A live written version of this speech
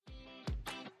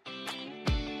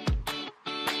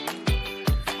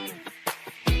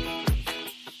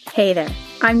Hey there,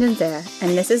 I'm Danzea,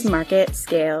 and this is Market,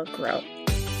 Scale, Grow,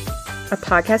 a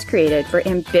podcast created for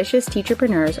ambitious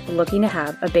teacherpreneurs looking to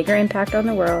have a bigger impact on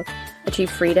the world,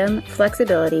 achieve freedom,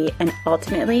 flexibility, and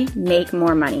ultimately make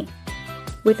more money.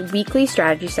 With weekly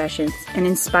strategy sessions and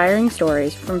inspiring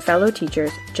stories from fellow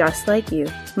teachers just like you,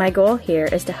 my goal here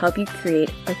is to help you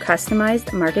create a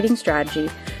customized marketing strategy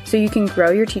so you can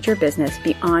grow your teacher business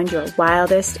beyond your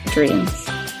wildest dreams.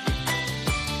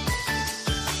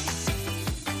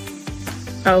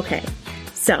 Okay,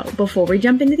 so before we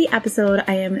jump into the episode,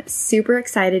 I am super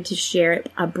excited to share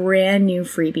a brand new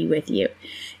freebie with you.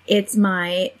 It's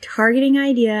my targeting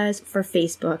ideas for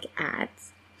Facebook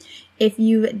ads. If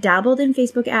you've dabbled in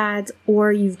Facebook ads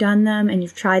or you've done them and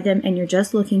you've tried them and you're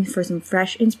just looking for some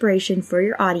fresh inspiration for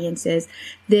your audiences,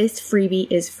 this freebie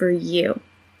is for you.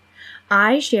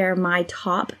 I share my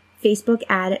top Facebook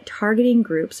ad targeting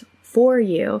groups for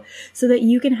you so that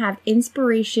you can have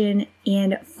inspiration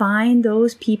and find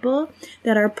those people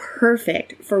that are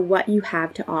perfect for what you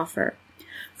have to offer.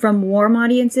 From warm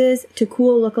audiences to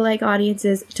cool lookalike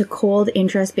audiences to cold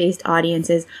interest-based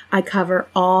audiences, I cover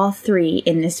all three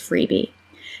in this freebie.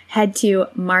 Head to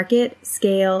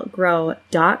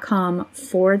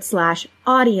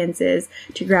marketscalegrow.com/audiences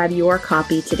to grab your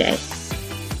copy today.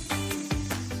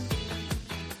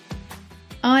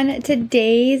 On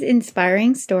today's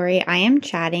inspiring story, I am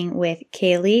chatting with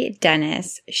Kaylee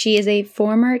Dennis. She is a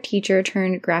former teacher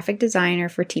turned graphic designer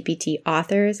for TPT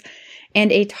authors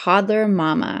and a toddler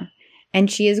mama.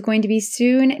 And she is going to be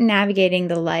soon navigating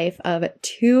the life of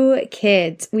 2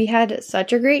 kids. We had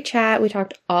such a great chat. We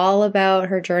talked all about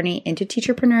her journey into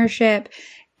teacherpreneurship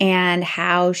and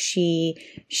how she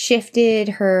shifted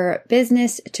her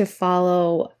business to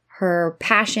follow her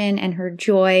passion and her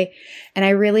joy. And I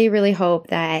really, really hope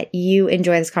that you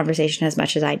enjoy this conversation as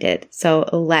much as I did. So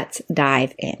let's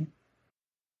dive in.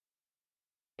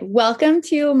 Welcome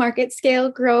to Market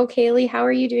Scale Grow. Kaylee, how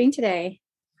are you doing today?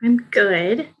 I'm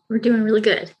good. We're doing really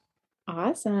good.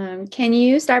 Awesome. Can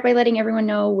you start by letting everyone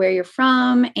know where you're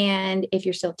from and if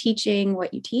you're still teaching,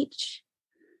 what you teach?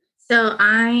 So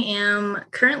I am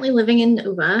currently living in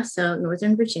Nova, so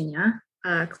Northern Virginia,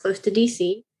 close to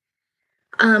DC.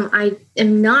 I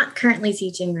am not currently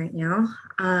teaching right now.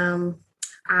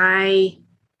 I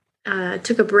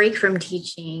took a break from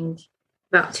teaching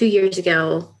about 2 years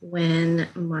ago when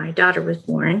my daughter was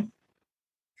born,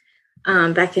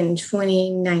 back in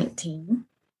 2019.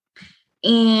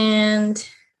 And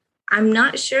I'm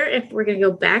not sure if we're going to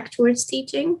go back towards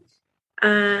teaching.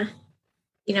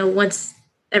 Once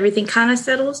everything kind of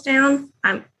settles down,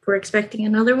 we're expecting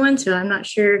another one. So I'm not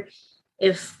sure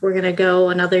if we're going to go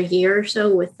another year or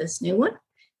so with this new one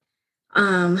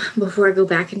before I go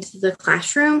back into the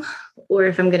classroom, or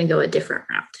if I'm going to go a different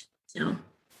route.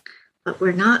 But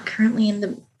we're not currently in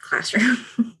the classroom.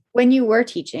 When you were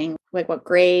teaching, like what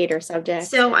grade or subject?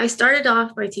 So I started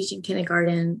off by teaching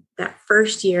kindergarten that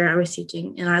first year I was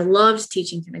teaching, and I loved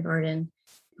teaching kindergarten.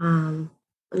 I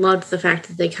loved the fact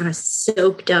that they kind of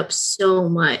soaked up so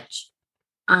much.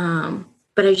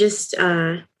 But I just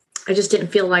didn't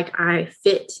feel like I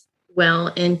fit well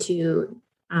into,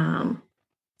 I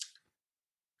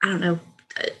don't know.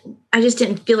 I just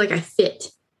didn't feel like I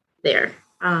fit there.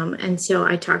 And so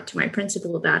I talked to my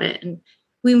principal about it, and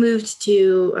we moved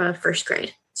to first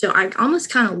grade. So I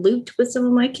almost kind of looped with some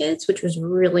of my kids, which was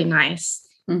really nice.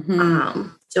 Mm-hmm.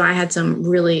 So I had some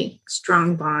really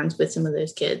strong bonds with some of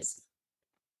those kids.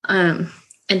 And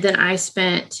then I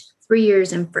spent 3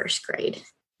 years in first grade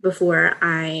before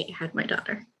I had my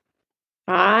daughter.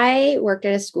 I worked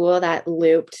at a school that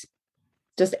looped,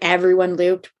 just everyone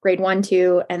looped grade 1,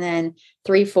 2, and then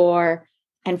 3, 4,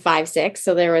 and 5, 6.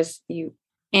 So there was you,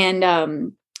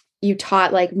 and you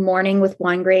taught like morning with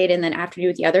one grade and then afternoon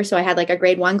with the other. So I had like a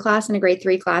grade 1 class and a grade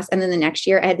 3 class. And then the next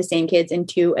year I had the same kids in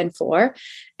 2 and 4.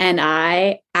 And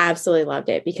I absolutely loved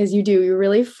it because you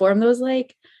really form those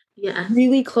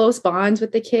really close bonds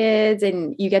with the kids,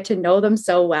 and you get to know them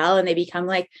so well, and they become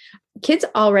kids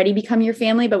already become your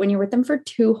family. But when you're with them for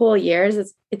 2 whole years,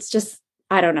 it's just,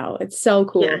 I don't know. It's so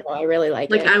cool. Yeah. I really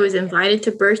like it. I was invited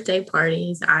to birthday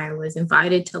parties. I was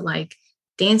invited to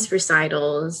dance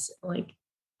recitals, a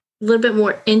little bit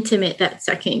more intimate that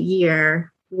second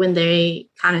year when they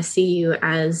kind of see you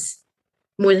as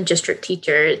more than just your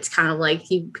teacher. It's kind of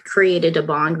like you created a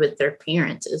bond with their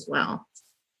parents as well.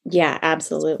 Yeah,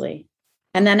 absolutely.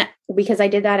 And then because I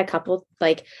did that a couple,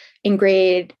 in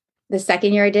grade, the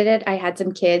second year I did it, I had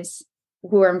some kids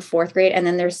who were in 4th grade, and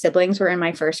then their siblings were in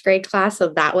my 1st grade class. So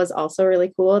that was also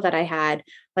really cool that I had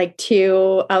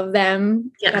 2 of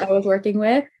them that I was working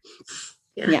with.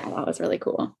 Yeah, that was really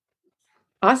cool.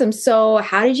 Awesome. So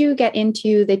how did you get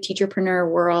into the teacherpreneur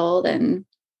world and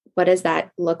what does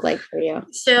that look like for you?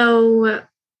 So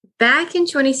back in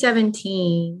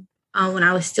 2017, when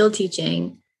I was still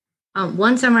teaching,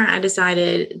 one summer I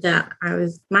decided that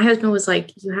my husband was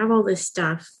like, you have all this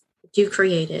stuff that you've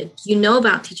created, you know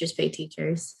about Teachers Pay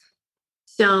Teachers.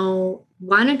 So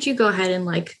why don't you go ahead and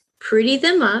like pretty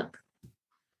them up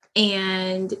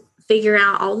and figure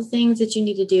out all the things that you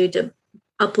need to do to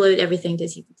upload everything to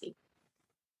TPT.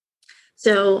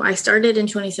 So I started in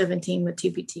 2017 with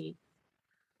TPT.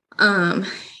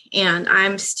 And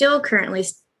I'm still currently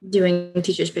doing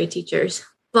Teachers Pay Teachers,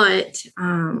 but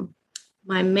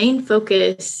my main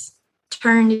focus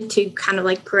turned to kind of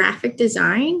like graphic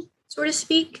design, so to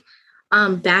speak,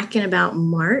 back in about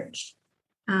March.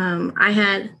 I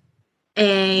had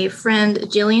a friend,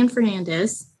 Jillian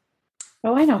Fernandez.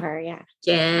 Oh, I know her. Yeah.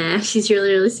 Yeah, she's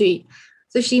really, really sweet.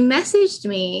 So she messaged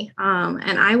me,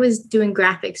 and I was doing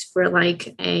graphics for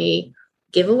like a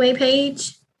giveaway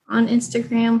page on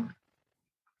Instagram.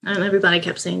 And everybody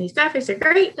kept saying these graphics are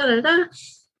great, da da da.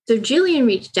 So Jillian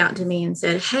reached out to me and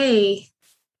said, "Hey,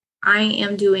 I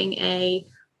am doing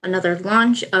another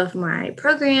launch of my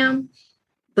program,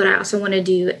 but I also want to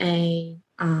do a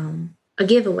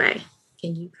giveaway.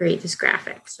 Can you create this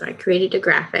graphic?" So I created a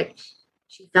graphic.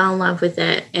 She fell in love with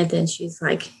it, and then she's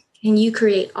like, "Can you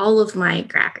create all of my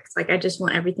graphics? Like, I just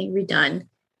want everything redone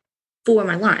for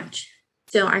my launch."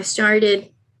 So I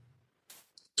started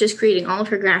just creating all of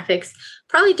her graphics.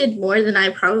 Probably did more than I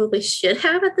probably should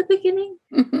have at the beginning,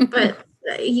 but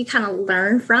you kind of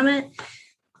learn from it.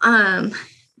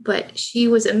 But she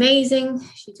was amazing.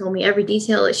 She told me every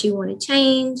detail that she wanted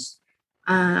changed.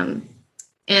 And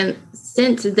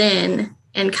since then,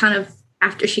 and kind of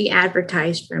after she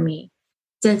advertised for me,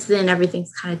 since then,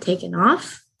 everything's kind of taken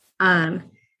off.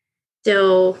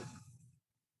 So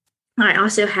I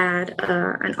also had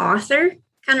an author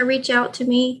kind of reach out to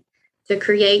me to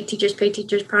create Teachers Pay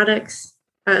Teachers products,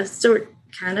 to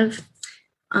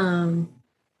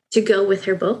go with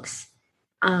her books.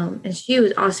 And she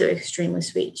was also extremely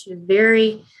sweet. She was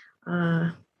very,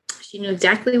 she knew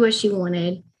exactly what she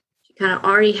wanted. She kind of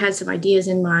already had some ideas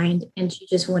in mind, and she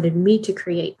just wanted me to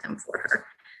create them for her.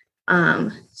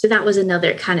 So that was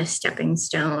another kind of stepping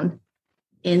stone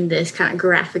in this kind of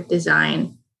graphic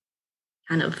design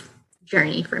kind of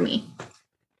journey for me.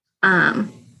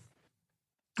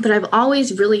 But I've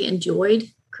always really enjoyed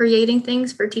creating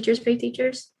things for Teachers Pay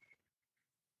Teachers.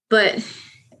 But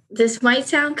this might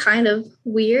sound kind of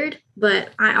weird, but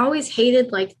I always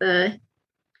hated like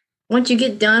once you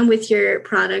get done with your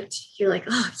product, you're like,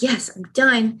 oh, yes, I'm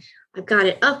done. I've got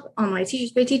it up on my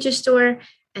Teachers Pay Teachers store.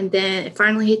 And then it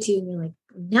finally hits you and you're like,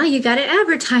 now you got to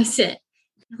advertise it.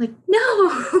 I'm like,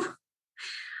 no.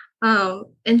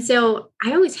 And so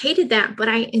I always hated that, but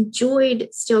I enjoyed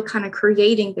still kind of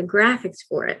creating the graphics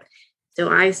for it. So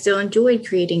I still enjoyed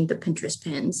creating the Pinterest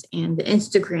pins and the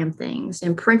Instagram things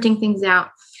and printing things out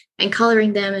and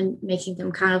coloring them and making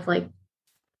them kind of like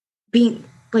being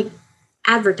like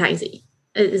advertising,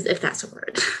 if that's a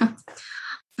word.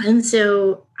 And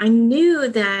so I knew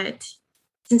that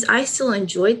since I still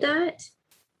enjoyed that,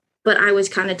 but I was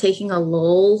kind of taking a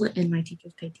lull in my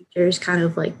Teachers Pay Teachers kind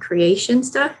of like creation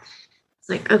stuff. It's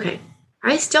like, okay,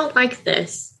 I still like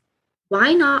this.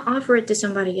 Why not offer it to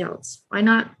somebody else? Why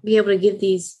not be able to give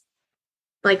these,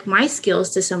 like my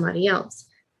skills to somebody else?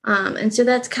 And so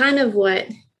that's kind of what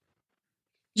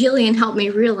Jillian helped me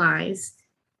realize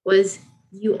was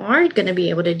you aren't going to be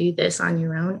able to do this on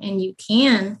your own, and you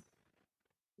can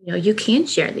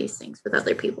share these things with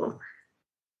other people.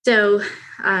 So,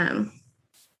 and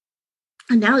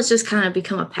now it's just kind of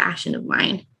become a passion of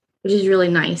mine, which is really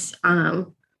nice.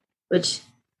 Which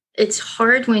it's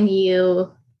hard when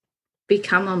you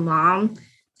become a mom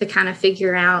to kind of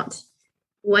figure out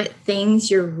what things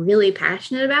you're really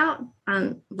passionate about.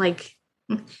 Like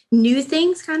new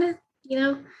things kind of,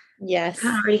 Yes. you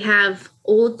already have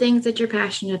old things that you're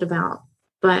passionate about.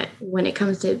 But when it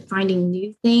comes to finding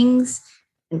new things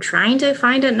and trying to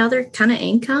find another kind of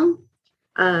income,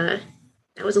 that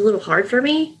was a little hard for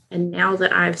me. And now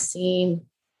that I've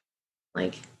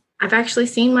actually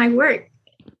seen my work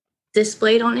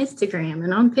displayed on Instagram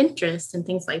and on Pinterest and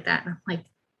things like that. And I'm like,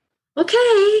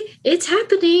 okay, it's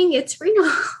happening. It's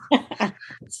real.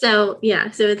 So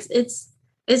yeah, so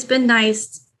it's been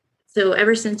nice. So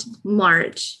ever since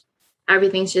March,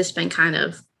 everything's just been kind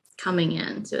of coming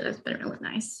in. So that's been really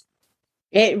nice.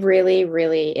 It really,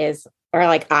 really is. Or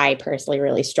like I personally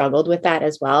really struggled with that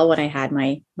as well when I had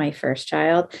my first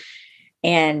child,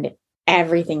 and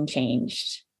everything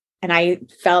changed. And I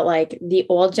felt like the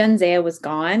old Jensea was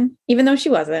gone, even though she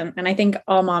wasn't. And I think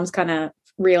all moms kind of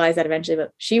realize that eventually,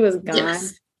 but she was gone.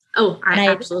 Yes. Oh, I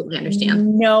absolutely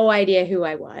understand. No idea who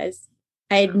I was.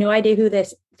 I had no idea who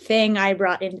this thing I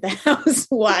brought into the house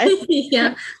was.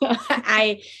 Yeah.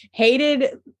 I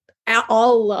hated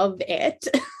all of it.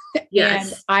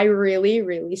 Yes. And I really,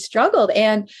 really struggled.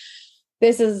 And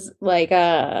this is like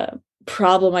a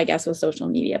problem, I guess, with social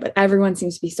media, but everyone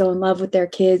seems to be so in love with their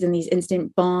kids and these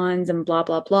instant bonds and blah,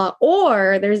 blah, blah.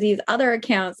 Or there's these other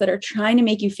accounts that are trying to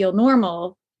make you feel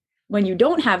normal when you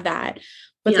don't have that,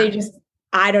 but they just,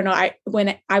 I don't know.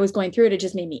 When I was going through it, it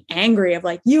just made me angry of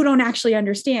like, you don't actually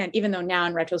understand, even though now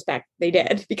in retrospect, they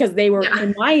did because they were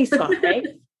in my spot, right?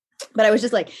 But I was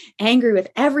just like angry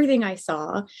with everything I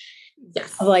saw.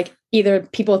 Yes. Of like either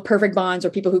people with perfect bonds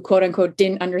or people who quote unquote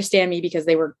didn't understand me because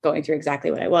they were going through exactly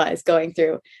what I was going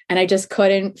through. And I just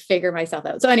couldn't figure myself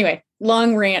out. So anyway,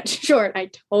 long rant short,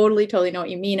 I totally know what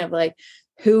you mean of like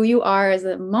who you are as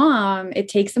a mom. It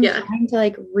takes some time to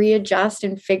like readjust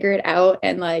and figure it out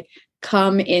and like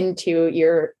come into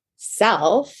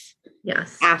yourself.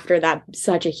 Yes. After that,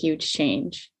 such a huge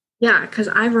change. Yeah. Cause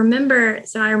I remember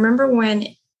when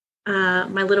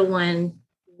my little one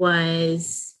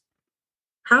was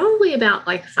probably about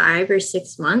like 5 or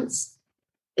 6 months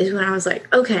is when I was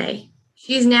like, okay,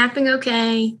 she's napping.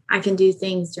 Okay. I can do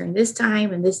things during this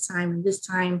time and this time and this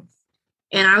time.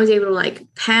 And I was able to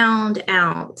like pound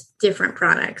out different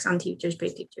products on Teachers Pay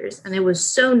Teachers. And it was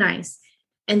so nice.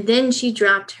 And then she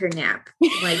dropped her nap,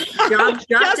 like dropped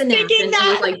a nap. And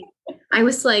I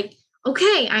was like,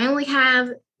 okay, I only have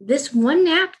this one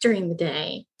nap during the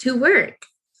day to work.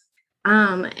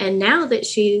 And now that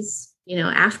she's,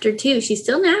 after 2, she's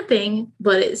still napping,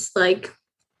 but it's like,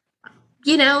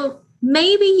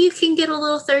 maybe you can get a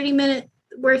little 30-minute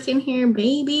work in here,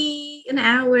 maybe an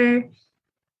hour.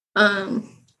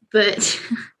 But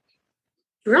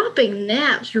dropping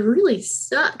naps really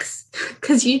sucks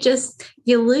because you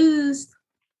lose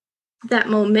that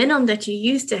momentum that you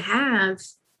used to have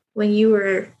when you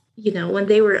were, when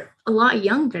they were a lot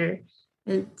younger.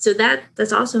 And so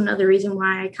that's also another reason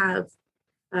why I kind of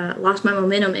lost my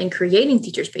momentum in creating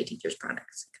Teachers Pay Teachers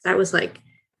products. Because I was like,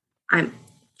 I'm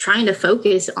trying to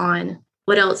focus on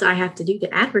what else I have to do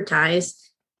to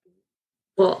advertise.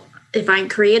 Well, if I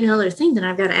create another thing, then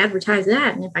I've got to advertise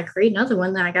that. And if I create another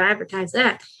one, then I got to advertise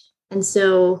that. And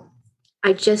so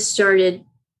I just started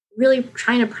really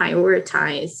trying to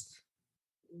prioritize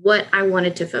what I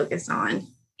wanted to focus on.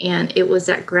 And it was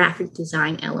that graphic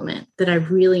design element that I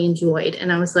really enjoyed.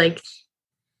 And I was like,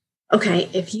 okay,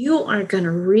 if you are going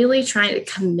to really try to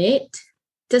commit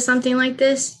to something like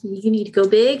this, you need to go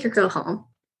big or go home.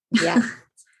 Yeah.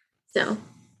 So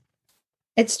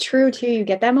it's true too. You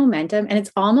get that momentum and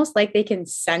it's almost like they can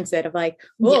sense it of like,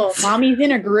 oh, mommy's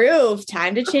in a groove.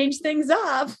 Time to change things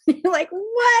up. You're like,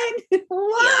 what?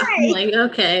 Why? Yeah, I'm like,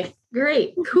 okay,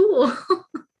 great, cool.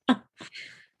 And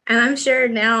I'm sure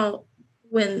now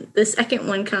when the second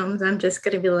one comes, I'm just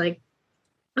going to be like,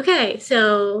 okay,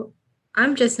 so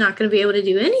I'm just not going to be able to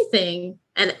do anything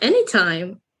at any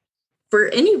time for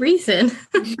any reason.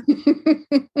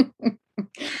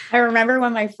 I remember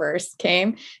when my first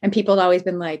came and people had always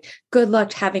been like, good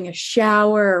luck having a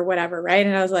shower or whatever. Right.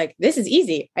 And I was like, this is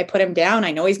easy. I put him down.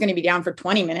 I know he's going to be down for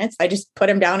 20 minutes. I just put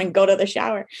him down and go to the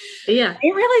shower. Yeah. I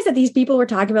didn't realize that these people were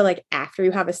talking about like after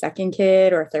you have a second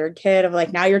kid or a third kid of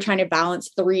like, now you're trying to balance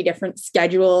 3 different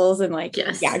schedules and like,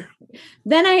 yes. Yeah.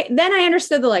 Then I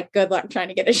understood the like, good luck trying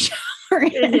to get a shower.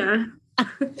 Yeah.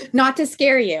 Not to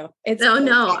scare you. It's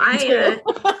no.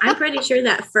 I'm pretty sure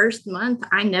that first month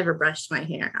I never brushed my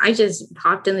hair. I just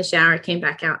popped in the shower, came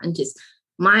back out, and just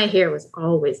my hair was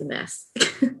always a mess.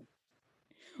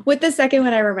 With the second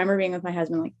one, I remember being with my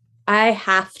husband, like, I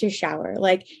have to shower.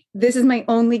 Like, this is my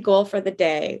only goal for the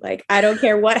day. Like, I don't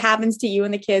care what happens to you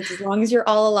and the kids, as long as you're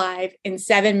all alive in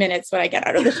 7 minutes when I get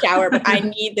out of the shower, but I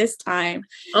need this time.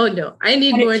 Oh no, I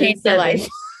need more than 7.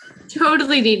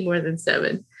 Totally need more than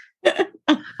 7.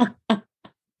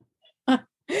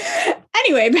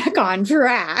 Anyway, back on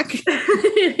track.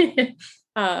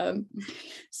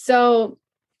 So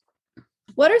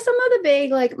what are some of the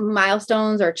big like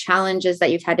milestones or challenges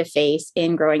that you've had to face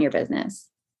in growing your business?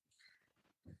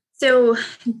 So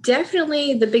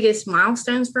definitely the biggest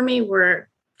milestones for me were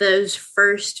those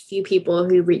first few people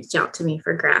who reached out to me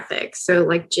for graphics. So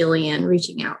like Jillian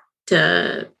reaching out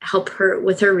to help her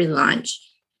with her relaunch.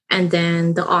 And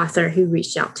then the author who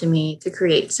reached out to me to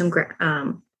create some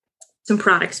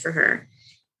products for her.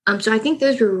 So I think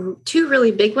those were 2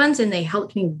 really big ones, and they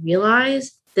helped me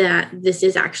realize that this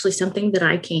is actually something that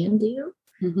I can do.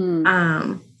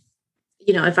 Mm-hmm.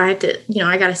 If I have to,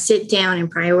 I got to sit down and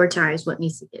prioritize what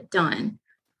needs to get done.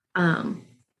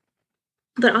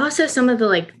 But also some of the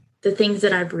like the things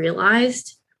that I've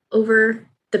realized over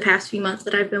the past few months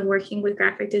that I've been working with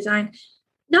graphic design,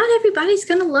 not everybody's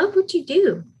going to love what you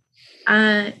do.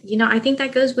 I think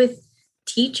that goes with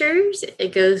teachers.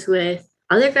 It goes with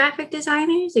other graphic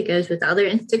designers. It goes with other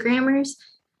Instagrammers.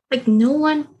 Like no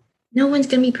one's going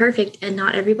to be perfect, and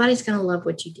not everybody's going to love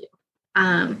what you do.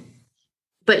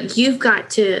 But you've got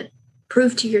to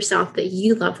prove to yourself that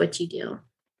you love what you do,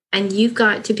 and you've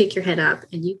got to pick your head up,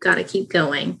 and you've got to keep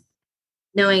going,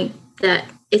 knowing that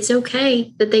it's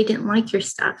okay that they didn't like your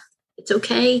stuff. It's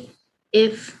okay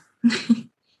if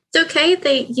it's okay if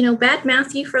they,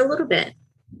 badmouth you for a little bit,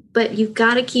 but you've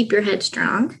got to keep your head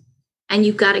strong, and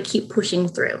you've got to keep pushing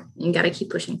through. You got to keep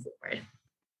pushing forward.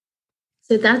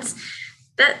 So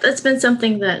that's been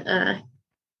something that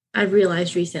I've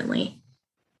realized recently.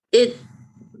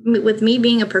 With me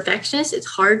being a perfectionist, it's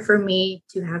hard for me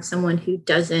to have someone who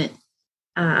doesn't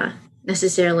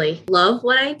necessarily love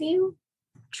what I do.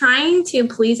 Trying to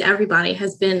please everybody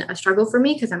has been a struggle for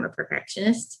me because I'm a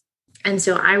perfectionist. And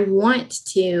so I want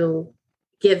to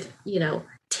give,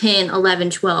 10, 11,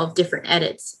 12 different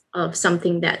edits of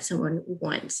something that someone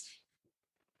wants.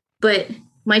 But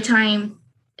my time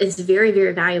is very,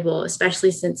 very valuable,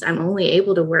 especially since I'm only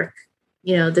able to work,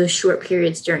 those short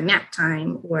periods during nap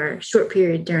time or short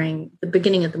period during the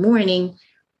beginning of the morning.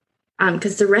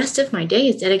 Because the rest of my day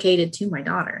is dedicated to my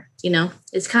daughter.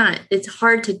 It's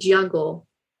hard to juggle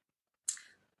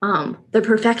the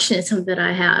perfectionism that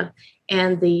I have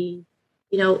and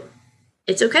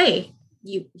it's okay.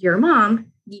 You're a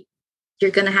mom.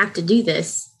 You're going to have to do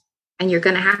this, and you're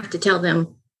going to have to tell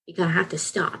them you're going to have to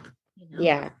stop.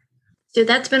 Yeah. So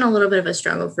that's been a little bit of a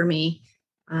struggle for me.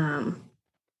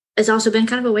 It's also been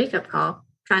kind of a wake-up call,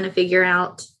 trying to figure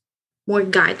out more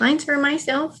guidelines for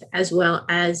myself as well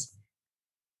as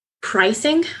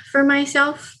pricing for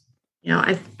myself.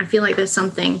 I feel like that's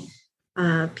something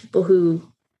people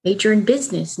who major in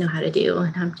business know how to do.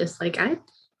 And I'm just like, I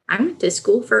went to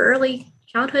school for early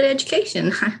childhood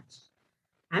education.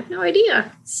 I have no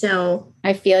idea. So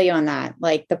I feel you on that.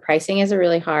 Like the pricing is a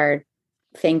really hard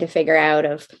thing to figure out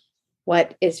of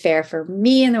what is fair for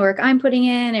me and the work I'm putting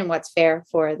in, and what's fair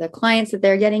for the clients that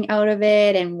they're getting out of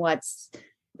it, and what's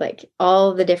like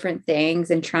all the different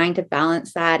things, and trying to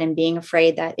balance that, and being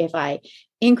afraid that if I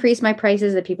increase my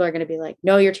prices that people are going to be like,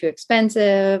 no, you're too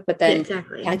expensive. But then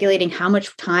calculating how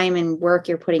much time and work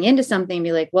you're putting into something,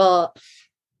 be like, well,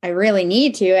 I really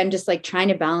need to. And just like trying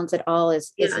to balance it all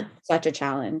is such a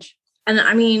challenge. And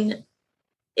I mean,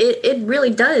 it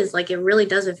really does. Like, it really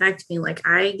does affect me. Like,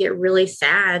 I get really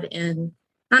sad and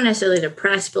not necessarily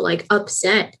depressed, but like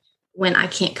upset when I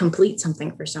can't complete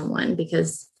something for someone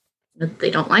because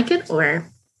they don't like it, or,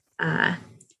 I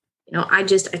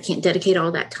can't dedicate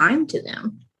all that time to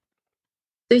them.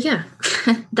 So yeah,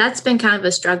 that's been kind of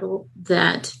a struggle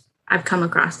that I've come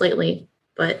across lately,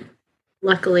 but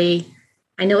luckily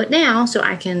I know it now, so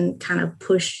I can kind of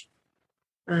push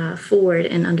forward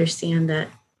and understand that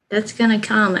that's going to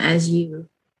come as you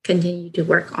continue to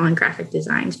work on graphic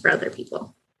designs for other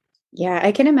people. Yeah,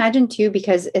 I can imagine too,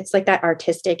 because it's like that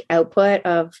artistic output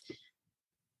of,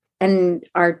 and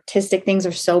artistic things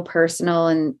are so personal,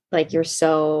 and like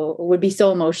would be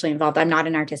so emotionally involved. I'm not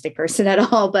an artistic person at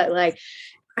all, but like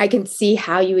I can see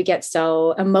how you would get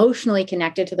so emotionally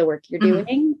connected to the work you're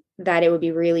doing that it would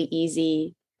be really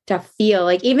easy to feel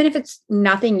like, even if it's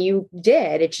nothing you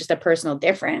did, it's just a personal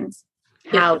difference,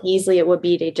 how easily it would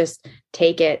be to just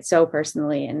take it so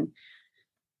personally. And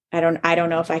I don't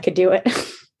know if I could do it.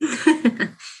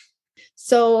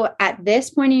 So at this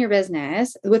point in your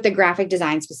business, with the graphic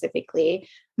design specifically,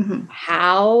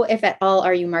 how, if at all,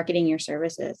 are you marketing your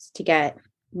services to get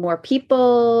more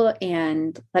people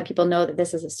and let people know that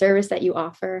this is a service that you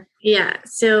offer? Yeah.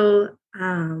 So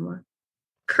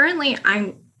currently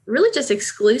I'm really just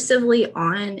exclusively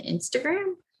on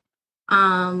Instagram.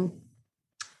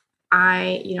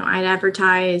 I'd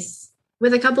advertise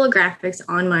with a couple of graphics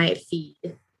on my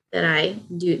feed that I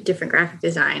do different graphic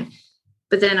design.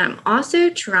 But then I'm also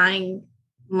trying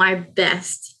my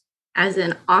best as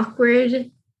an awkward,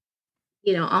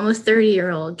 almost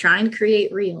 30-year-old trying to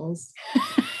create reels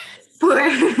for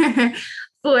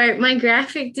my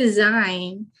graphic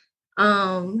design.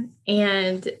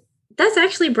 And that's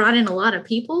actually brought in a lot of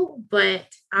people, but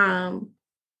I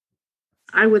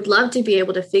would love to be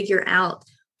able to figure out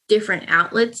different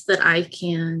outlets that I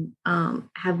can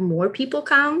have more people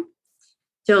come.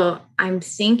 So I'm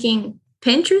thinking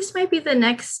Pinterest might be the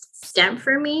next step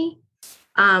for me.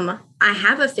 I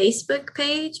have a Facebook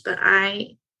page, but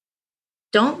I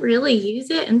don't really use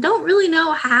it and don't really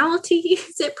know how to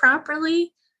use it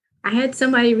properly. I had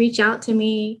somebody reach out to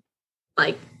me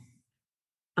like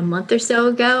a month or so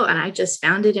ago, and I just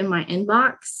found it in my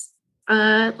inbox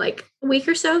like a week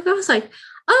or so ago. I was like,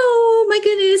 oh my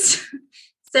goodness.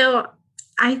 So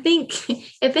I think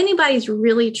if anybody's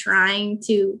really trying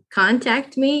to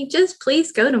contact me, just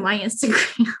please go to my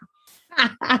Instagram.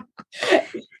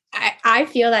 I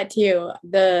feel that too.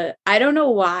 I don't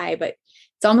know why, but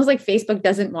it's almost like Facebook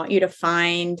doesn't want you to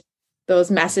find those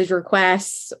message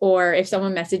requests, or if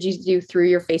someone messages you through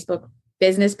your Facebook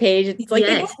business page, it's like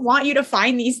they don't want you to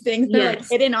find these things. They're like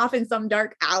hidden off in some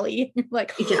dark alley. You're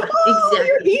like, exactly.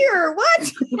 You're here.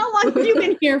 What? How long have you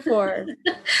been here for?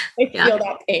 I feel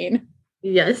that pain.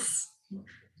 Yes.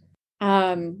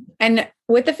 And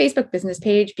with the Facebook business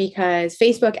page, because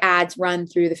Facebook ads run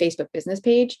through the Facebook business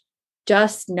page,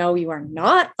 just know you are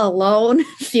not alone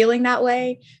feeling that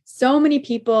way. So many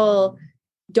people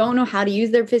don't know how to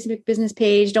use their Facebook business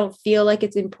page, don't feel like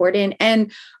it's important.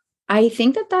 And I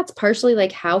think that that's partially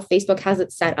like how Facebook has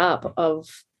it set up,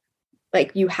 of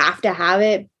like, you have to have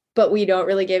it, but we don't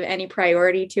really give any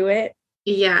priority to it.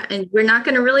 Yeah. And we're not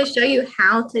going to really show you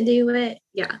how to do it.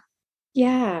 Yeah.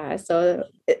 Yeah. So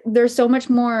there's so much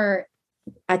more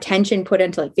attention put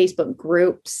into like Facebook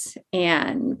groups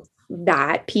and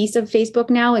that piece of Facebook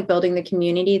now, like building the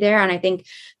community there. And I think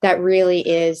that really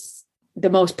is the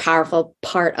most powerful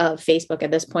part of Facebook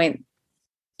at this point.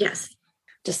 Yes.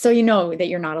 Just so you know that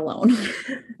you're not alone.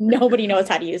 Nobody knows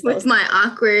how to use those. With my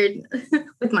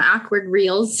awkward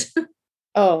reels.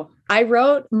 Oh, I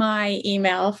wrote my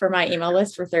email for my email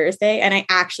list for Thursday, and I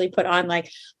actually put on like,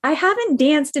 I haven't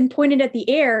danced and pointed at the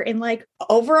air in like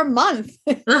over a month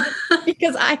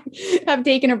because I have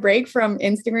taken a break from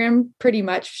Instagram pretty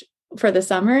much for the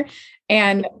summer.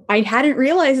 And I hadn't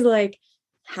realized like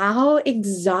how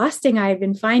exhausting I've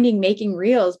been finding making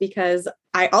reels, because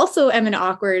I also am an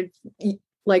awkward,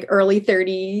 like early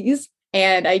 30s,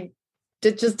 and it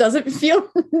just doesn't feel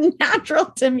natural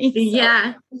to me. So.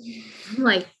 Yeah.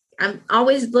 I'm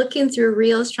always looking through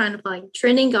reels, trying to find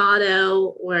trending audio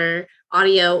or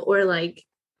like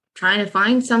trying to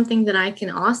find something that I can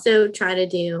also try to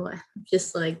do.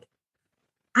 Just like,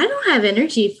 I don't have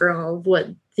energy for all of what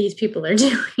these people are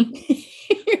doing.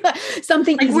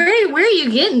 Something like, where are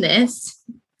you getting this?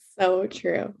 So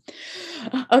true.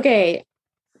 Okay.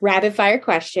 Rapid fire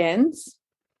questions.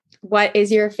 What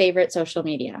is your favorite social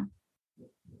media?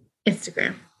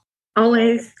 Instagram.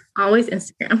 Always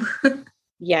Instagram.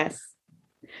 Yes.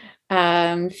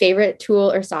 Favorite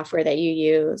tool or software that you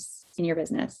use in your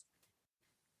business?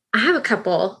 I have a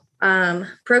couple.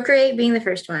 Procreate being the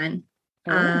first one.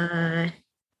 Oh.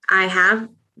 I have,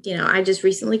 I just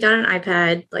recently got an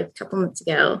iPad like a couple months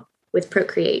ago with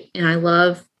Procreate, and I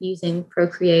love using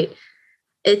Procreate.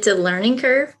 It's a learning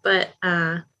curve, but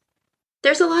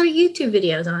there's a lot of YouTube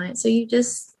videos on it. So you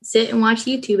just sit and watch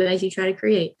YouTube as you try to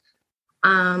create.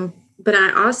 But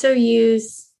I also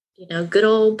use, good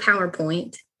old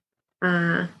PowerPoint,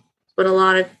 what a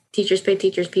lot of teachers pay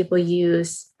teachers people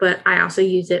use, but I also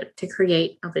use it to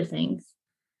create other things.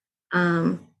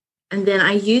 And then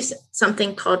I use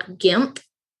something called GIMP.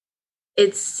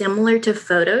 It's similar to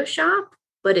Photoshop,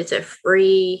 but it's a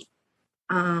free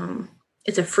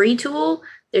tool.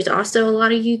 There's also a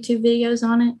lot of YouTube videos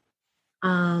on it.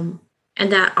 And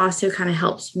that also kind of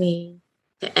helps me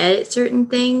to edit certain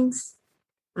things.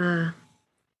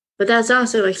 But that's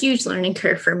also a huge learning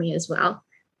curve for me as well.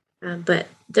 But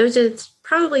those are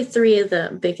probably three of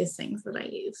the biggest things that I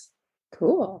use.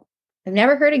 Cool. I've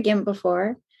never heard of GIMP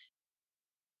before.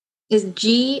 It's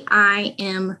GIMP,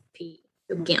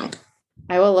 GIMP.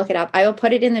 I will look it up. I will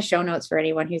put it in the show notes for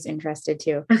anyone who's interested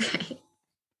too. Okay.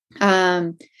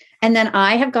 And then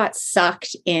I have got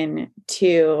sucked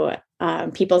into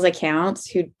people's accounts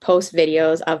who post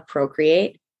videos of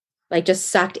Procreate, like just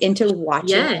sucked into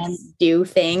watching them do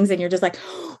things. And you're just like,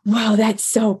 wow, that's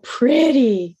so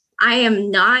pretty. I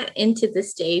am not into the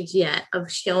stage yet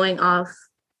of showing off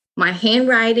my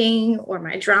handwriting or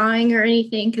my drawing or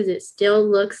anything, because it still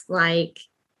looks like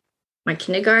my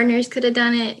kindergartners could have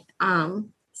done it.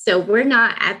 So we're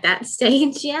not at that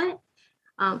stage yet.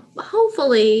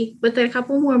 Hopefully, with a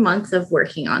couple more months of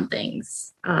working on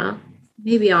things,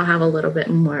 maybe I'll have a little bit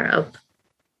more of,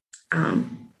 I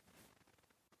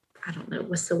don't know,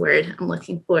 what's the word I'm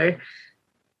looking for? A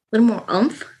little more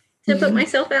oomph to put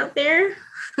myself out there.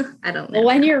 I don't know. Well,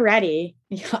 when you're ready,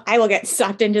 I will get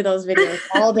sucked into those videos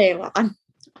all day long.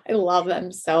 I love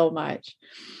them so much.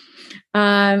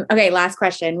 Okay, last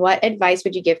question. What advice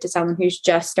would you give to someone who's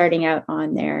just starting out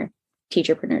on their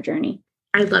teacherpreneur journey?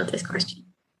 I love this question.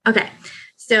 Okay,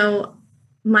 so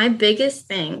my biggest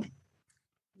thing,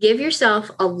 give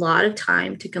yourself a lot of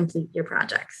time to complete your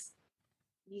projects.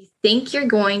 You think you're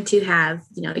going to have,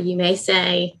 you may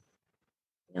say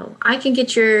I can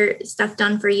get your stuff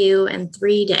done for you in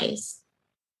 3 days.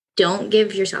 Don't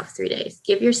give yourself 3 days.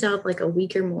 Give yourself like a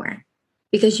week or more,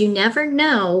 because you never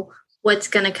know what's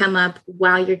going to come up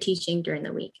while you're teaching during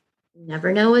the week. You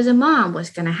never know as a mom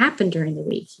what's going to happen during the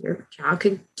week. Your child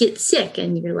could get sick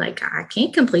and you're like, I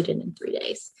can't complete it in 3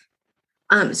 days.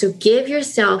 So give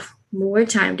yourself more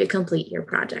time to complete your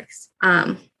projects.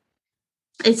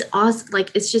 It's also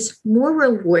like, it's just more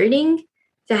rewarding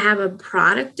to have a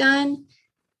product done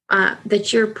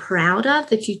that you're proud of,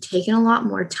 that you've taken a lot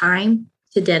more time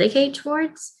to dedicate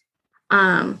towards,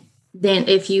 than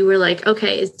if you were like,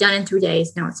 okay, it's done in 3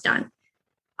 days, now it's done.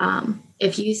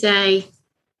 If you say,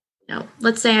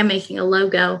 let's say I'm making a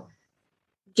logo,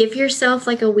 give yourself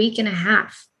like a week and a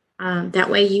half. That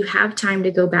way you have time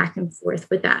to go back and forth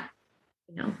with that,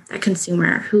 that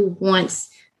consumer who wants,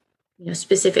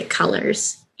 specific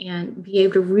colors, and be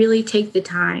able to really take the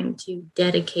time to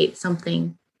dedicate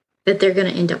something that they're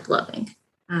going to end up loving.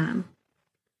 So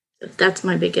that's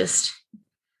my biggest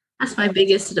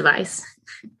advice.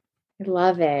 I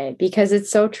love it, because it's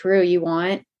so true. You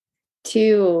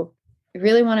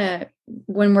really want to,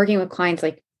 when working with clients,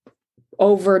 like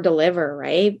over deliver,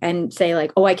 right? And say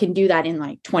like, oh, I can do that in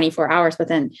like 24 hours, but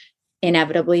then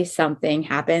inevitably something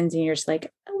happens and you're just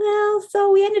like, well,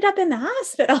 so we ended up in the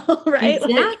hospital, right?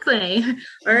 Exactly.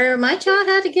 Or my child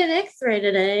had to get x-ray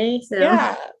today. So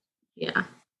yeah.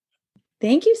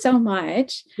 Thank you so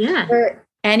much. Yeah. For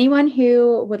anyone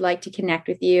who would like to connect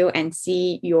with you and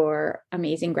see your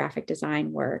amazing graphic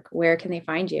design work, where can they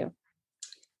find you?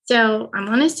 So I'm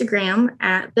on Instagram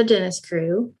at The Dentist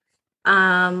Crew.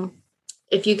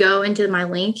 If you go into my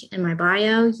link in my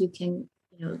bio, you can,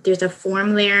 there's a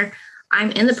form there.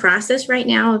 I'm in the process right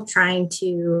now of trying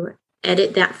to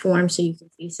edit that form so you can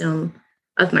see some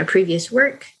of my previous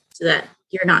work, so that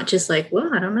you're not just like,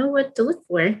 well, I don't know what to look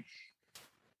for.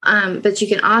 But you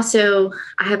can also,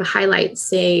 I have a highlight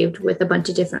saved with a bunch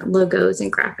of different logos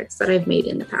and graphics that I've made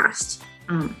in the past.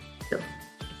 So if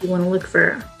you want to look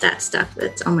for that stuff,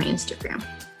 that's on my Instagram.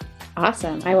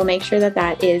 Awesome. I will make sure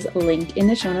that is linked in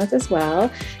the show notes as well.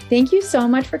 Thank you so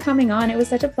much for coming on. It was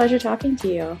such a pleasure talking to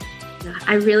you.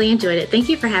 I really enjoyed it. Thank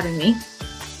you for having me.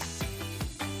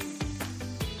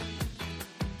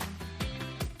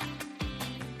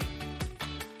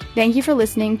 Thank you for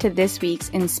listening to this week's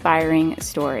inspiring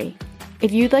story.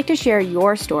 If you'd like to share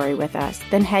your story with us,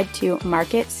 then head to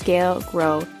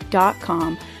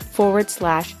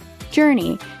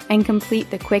marketscalegrow.com/journey and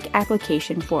complete the quick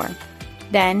application form.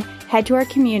 Then head to our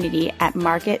community at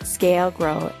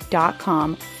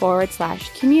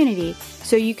marketscalegrow.com/community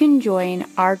so you can join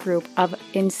our group of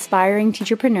inspiring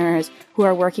teacherpreneurs who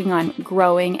are working on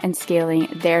growing and scaling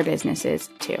their businesses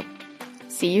too.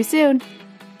 See you soon.